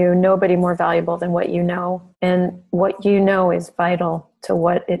valuable than you, nobody more valuable than what you know. And what you know is vital to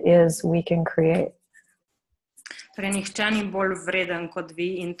what it is we can create. Torej, nihče ni bolj vreden kot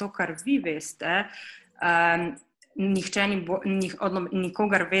vi, in to, kar vi veste,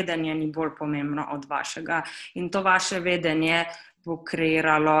 nikogar vedenje ni bolj pomembno od vašega. In to vaše vedenje bo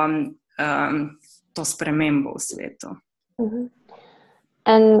kreiralo to spremembo v svetu. Mm-hmm.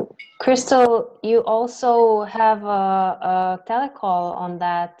 And Christel, you also have a telecall on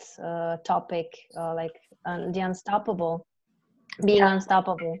that topic, like the unstoppable, being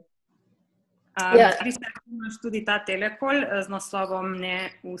unstoppable. Christel, imaš tudi ta telecall z naslovom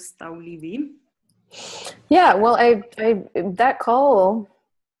Neustavljivi. Yeah, well, I that call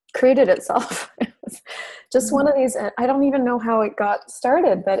created itself. It was just one of these, I don't even know how it got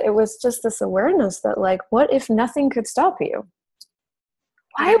started, but it was just this awareness that, like, what if nothing could stop you?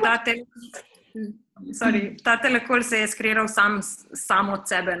 Ta telecall se je skreiral sam od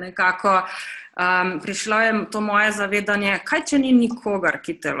sebe nekako. Prišlo je to moje zavedanje, kaj če ni nikogar,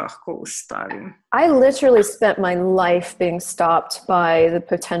 ki te lahko ustavi. I literally spent my life being stopped by the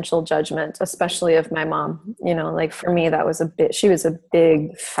potential judgment, especially of my mom. Like for me, she was a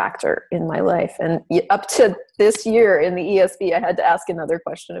big factor in my life. And up to this year in the ESB, I had to ask another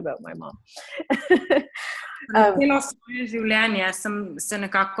question about my mom. Celo svoje življenje sem se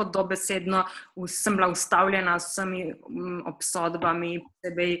nekako dobesedno sem bila ustavljena s vsemi obsodbami,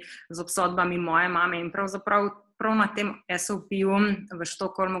 posebej z obsodbami moje mame, in pravzaprav prav na tem SOP-ju v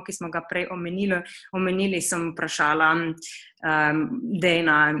Štokholmu, ki smo ga prej omenili, sem vprašala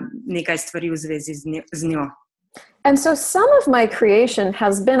Dana nekaj stvari v zvezi z njo. And so some of my creation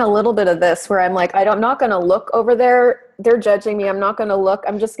has been a little bit of this, where I'm like, I'm not going to look over there. They're judging me. I'm not going to look.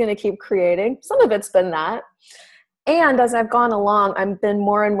 I'm just going to keep creating. Some of it's been that. And as I've gone along, I've been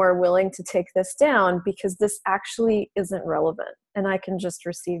more and more willing to take this down, because this actually isn't relevant. And I can just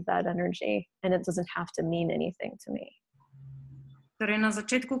receive that energy, and it doesn't have to mean anything to me. Torej, na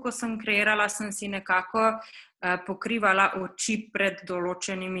začetku, ko sem kreirala, sem si nekako pokrivala oči pred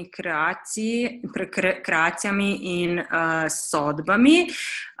določenimi kreacijami in sodbami.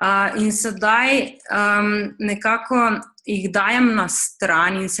 In sedaj nekako jih dajem na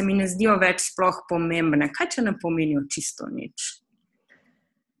stran in se mi ne zdijo več sploh pomembne. Kaj če ne pomenijo čisto nič?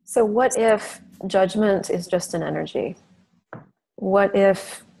 So what if judgment is just an energy? What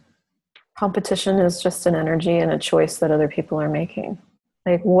if competition is just an energy and a choice that other people are making?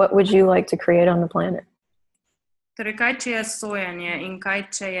 Like, what would you like to create on the planet? Torej, kaj če je sojenje in kaj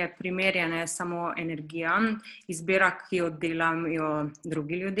če je primerjanje samo energija, izbira, ki jo delajo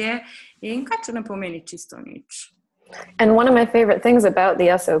drugi ljudje, in kaj če ne pomeni čisto nič? And one of my favorite things about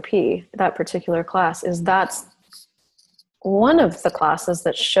the SOP, that particular class, is that's one of the classes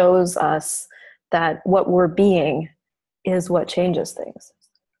that shows us that what we're being is what changes things.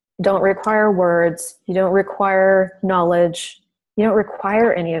 You don't require words. You don't require knowledge. You don't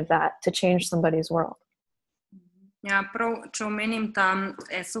require any of that to change somebody's world. Ja, prav, če omenim ta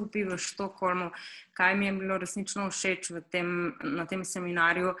SOP v Štokholmu, kaj mi je bilo resnično všeč na tem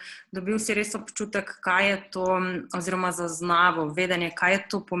seminarju, dobil si res občutek, kaj je to, oziroma zaznavo, vedenje, kaj je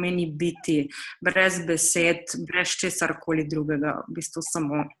to pomeni biti, brez besed, brez česarkoli drugega, v bistvu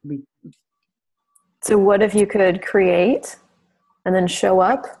samo biti. So what if you could create and then show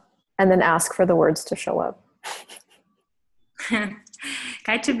up and then ask for the words to show up?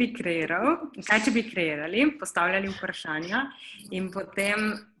 Kaj če bi kreirali, postavljali vprašanja in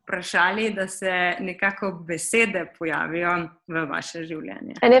potem vprašali, da se nekako besede pojavijo v vaše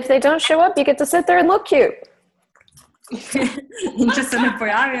življenje. And if they don't show up, you get to sit there and look cute. In če se ne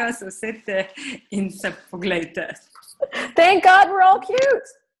pojavijo, se usedite in se poglejte. Thank God we're all cute.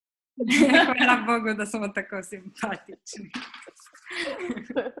 Hvala Bogu, da smo tako simpatični.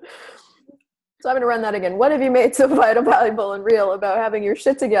 So I'm going to run that again. What have you made so vital, valuable, and real about having your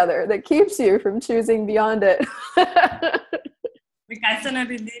shit together that keeps you from choosing beyond it? Kaj ste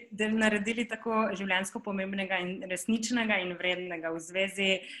naredili tako življenjsko pomembnega in resničnega in vrednega v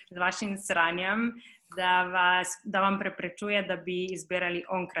zvezi z vašim sranjem, da vam preprečuje, da bi izbirali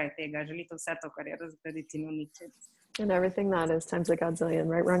onkraj tega? Želite vse to, kar je razgraditi in uničiti. And everything that is times a godzillion,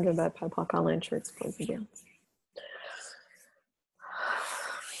 right? Run to that PayPal online shirts, close again.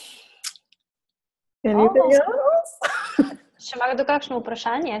 Anything else? Še ima kdo kakšno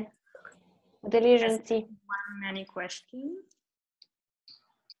vprašanje? Udeleženci? Any question?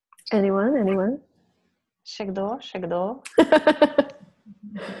 Anyone? Še kdo?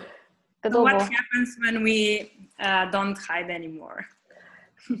 So what happens when we don't hide anymore?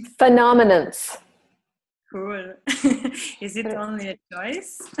 Phenomenons. Cool. Is it only a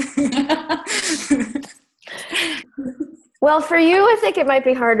choice? Well, for you, I think it might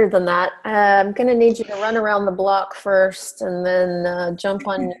be harder than that. I'm going to need you to run around the block first and then jump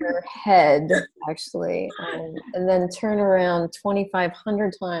on your head, actually, and then turn around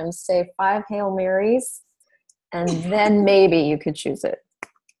 2,500 times, say 5 Hail Marys, and then maybe you could choose it.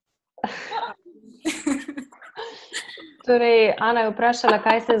 Torej, Ana je vprašala,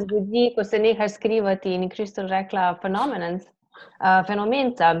 kaj se zgodi, ko se nehaš skrivati, in Christel rekla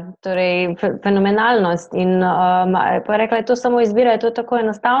fenomenca, torej fenomenalnost. In pa rekla, je to samo izbira, je to tako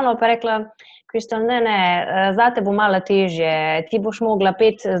enostavno, pa rekla Christel, ne, zate bo malo težje, ti boš mogla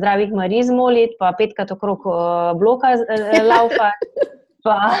 5 zdravih Marij zmoliti, pa 5krat okrog bloka laufa,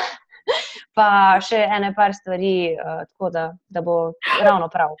 pa še ene par stvari, tako da bo ravno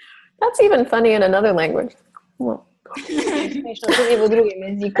prav. That's even funny in another language. Well. Smešno tudi v drugem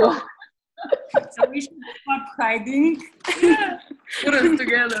jeziku. So we should stop hiding. Put us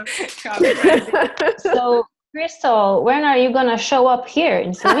together. So, Christel, when are you going to show up here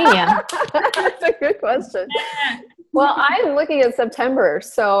in Slovenia? That's a good question. Well, I'm looking at September.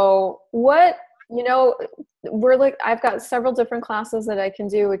 So I've got several different classes that I can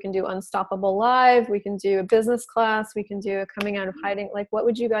do. We can do Unstoppable Live. We can do a business class. We can do a coming out of hiding. Like, what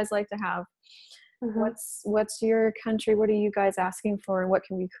would you guys like to have? Mm-hmm. What's your country? What are you guys asking for? And what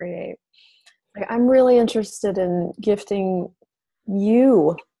can we create? Like, I'm really interested in gifting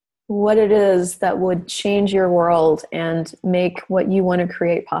you what it is that would change your world and make what you want to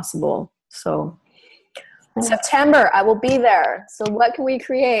create possible. So September, I will be there. So what can we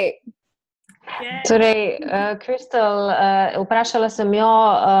create? Torej, Christel, vprašala sem jo,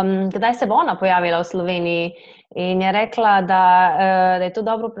 kdaj se bo ona pojavila v Sloveniji, in je rekla, da je to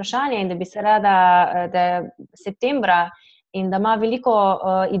dobro vprašanje in da bi se rada, da je septembra in da ima veliko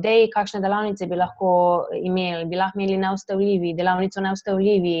idej, kakšne delavnice bi lahko imeli. Bi lahko imeli neustavljivi, delavnico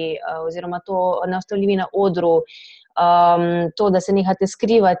neustavljivi, oziroma to neustavljivi na odru, to, da se nehate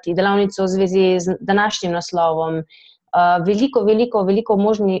skrivati, delavnico v zvezi z današnjim naslovom. Veliko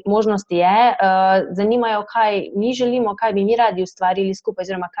možnosti je. Zanimajo, kaj mi želimo, kaj bi mi radi ustvarili skupaj,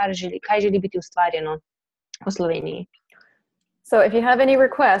 oziroma kaj želi biti ustvarjeno v Sloveniji. So if you have any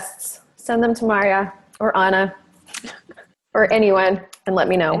requests, send them to Marja or Anna or anyone and let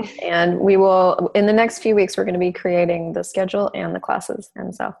me know. And we will, in the next few weeks, we're going to be creating the schedule and the classes.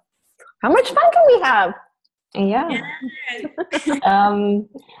 And so, how much fun can we have? Ja.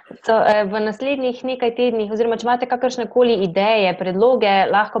 V naslednjih nekaj tednih, oziroma če imate kakršnekoli ideje, predloge,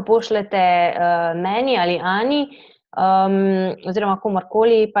 lahko pošljete meni ali Ani, oziroma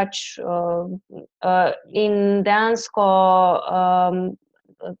komorkoli pač, in dejansko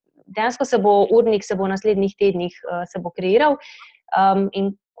se bo urnik, se bo v naslednjih tednih se bo kreiral,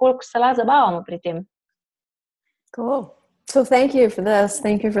 in koliko se lahko zabavamo pri tem. Cool. So thank you for this.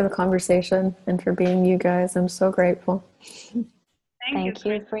 Thank you for the conversation and for being you guys. I'm so grateful. Thank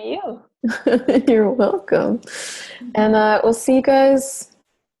you for you. You're welcome. And we'll see you guys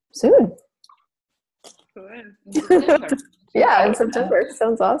soon. Yeah, in September.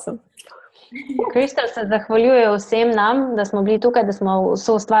 Sounds awesome. Christel se zahvaljuje vsem nam, da smo bili tukaj, da smo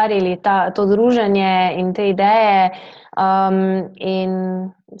soustvarili to druženje in te ideje, in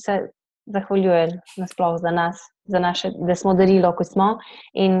se zahvaljuje nasploh za nas, za naše, da smo darilo, ko smo.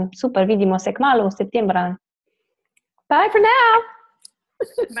 In super, vidimo se kmalu v septembra. Bye for now!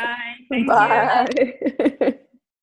 Bye. Thank you. Bye.